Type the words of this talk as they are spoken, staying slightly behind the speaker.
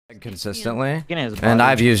consistently, and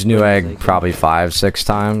I've used Newegg probably 5-6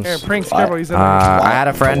 times. I had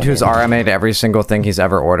a friend who's RMA'd every single thing he's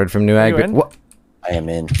ever ordered from Newegg. What? I am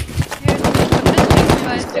in.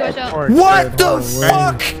 What the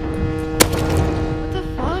fuck?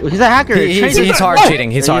 He's a hacker. He's hard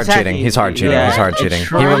cheating. He's hard cheating. He's hard cheating. He's hard cheating.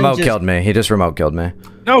 He remote killed me. He just remote killed me.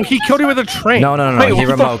 No, he killed you with a train. No. He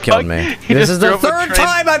remote killed me. This is the third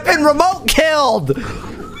time I've been remote killed.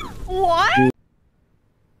 What?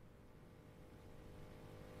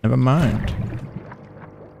 Never mind.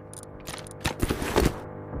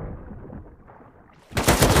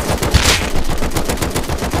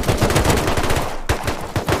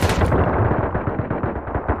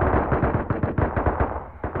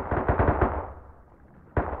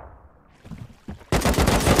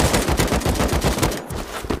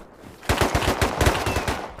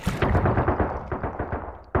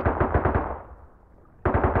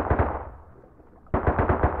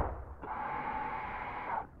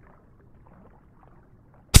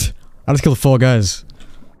 I just killed 4 guys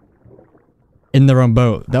in their own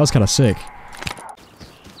boat. That was kind of sick.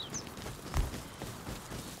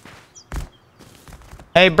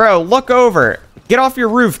 Hey, bro, look over. Get off your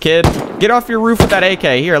roof, kid. Get off your roof with that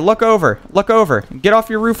AK. Here, look over. Look over. Get off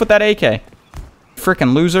your roof with that AK.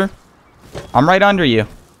 Frickin' loser. I'm right under you.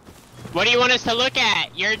 What do you want us to look at?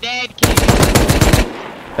 You're dead, kid.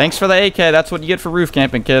 Thanks for the AK. That's what you get for roof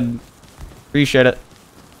camping, kid. Appreciate it.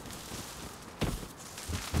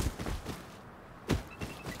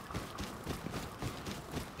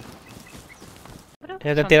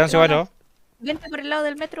 ¿Ya te tiraron cigarro? Vente por el lado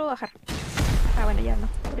del metro o bajar. Ah, bueno, ya no.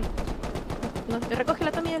 Por ahí. No, te recoge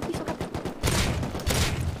la Tommy del piso, acá.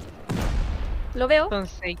 Lo veo. Son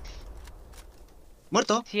 6.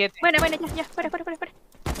 ¿Muerto? 7. Bueno, ya. Para. Pero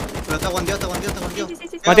está guandeado.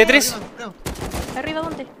 Sí. Maté 3. Arriba,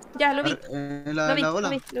 ¿dónde? Ya, lo vi. Lo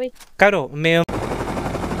vi. Caro, me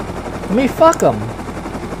fuck him.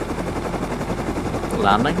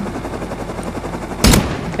 Landing.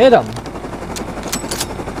 Hit him.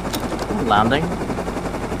 Landing.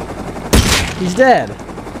 He's dead.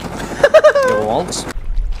 The walls.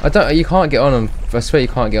 You can't get on him. I swear you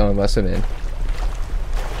can't get on him by swimming.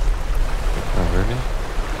 Oh, really?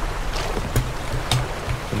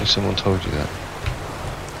 Only someone told you that.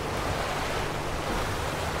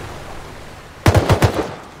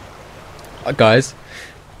 Guys,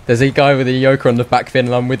 there's a guy with a yoker on the back fin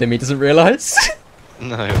and I'm with him. He doesn't realise.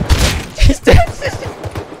 No. He's dead.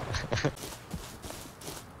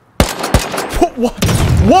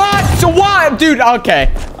 What? Dude,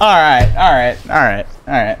 okay. Alright.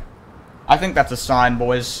 I think that's a sign,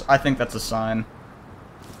 boys. I think that's a sign.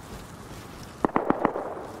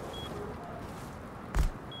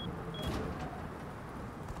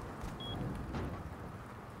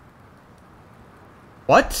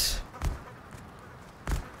 What?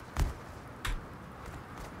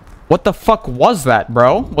 What the fuck was that,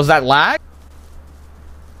 bro? Was that lag?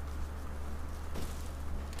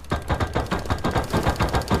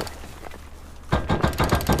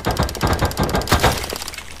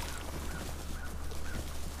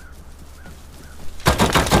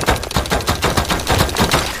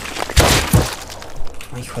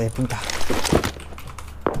 Hijo de puta.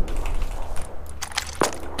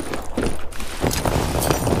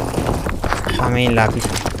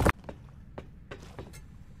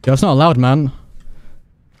 Yeah, it's not allowed, man.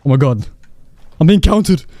 Oh my god. I'm being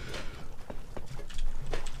counted.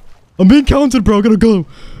 Bro. I gotta go.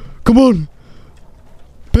 Come on.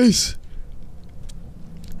 Base.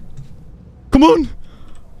 Come on.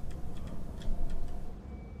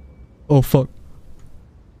 Oh, fuck.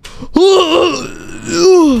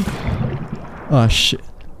 Ah, shit.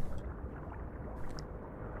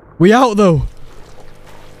 We out, though.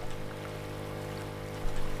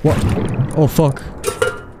 What? Oh, fuck.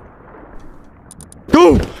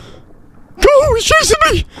 Go! He's chasing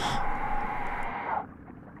me!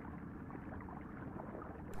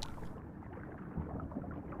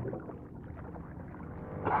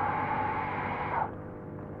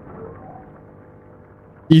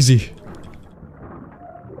 Easy.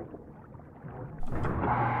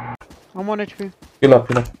 I'm on HP. Heal up.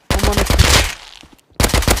 I'm on HP.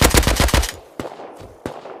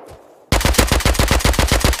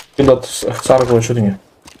 Kill that Sargo is shooting you.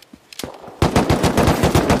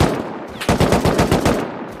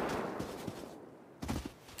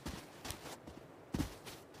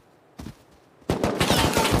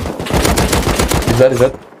 Is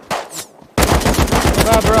that?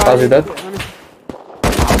 How's he dead?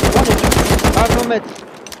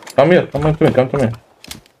 Come to me.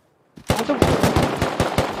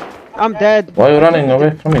 I'm dead. Why are you running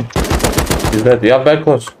away from me? He's dead. You have back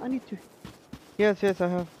close. Yes, I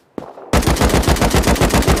have.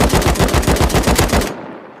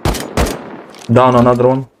 Down another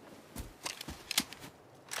one.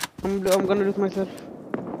 I'm gonna loot myself.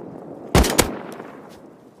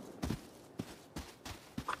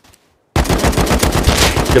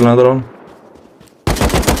 Kill another one.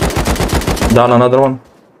 Down another one.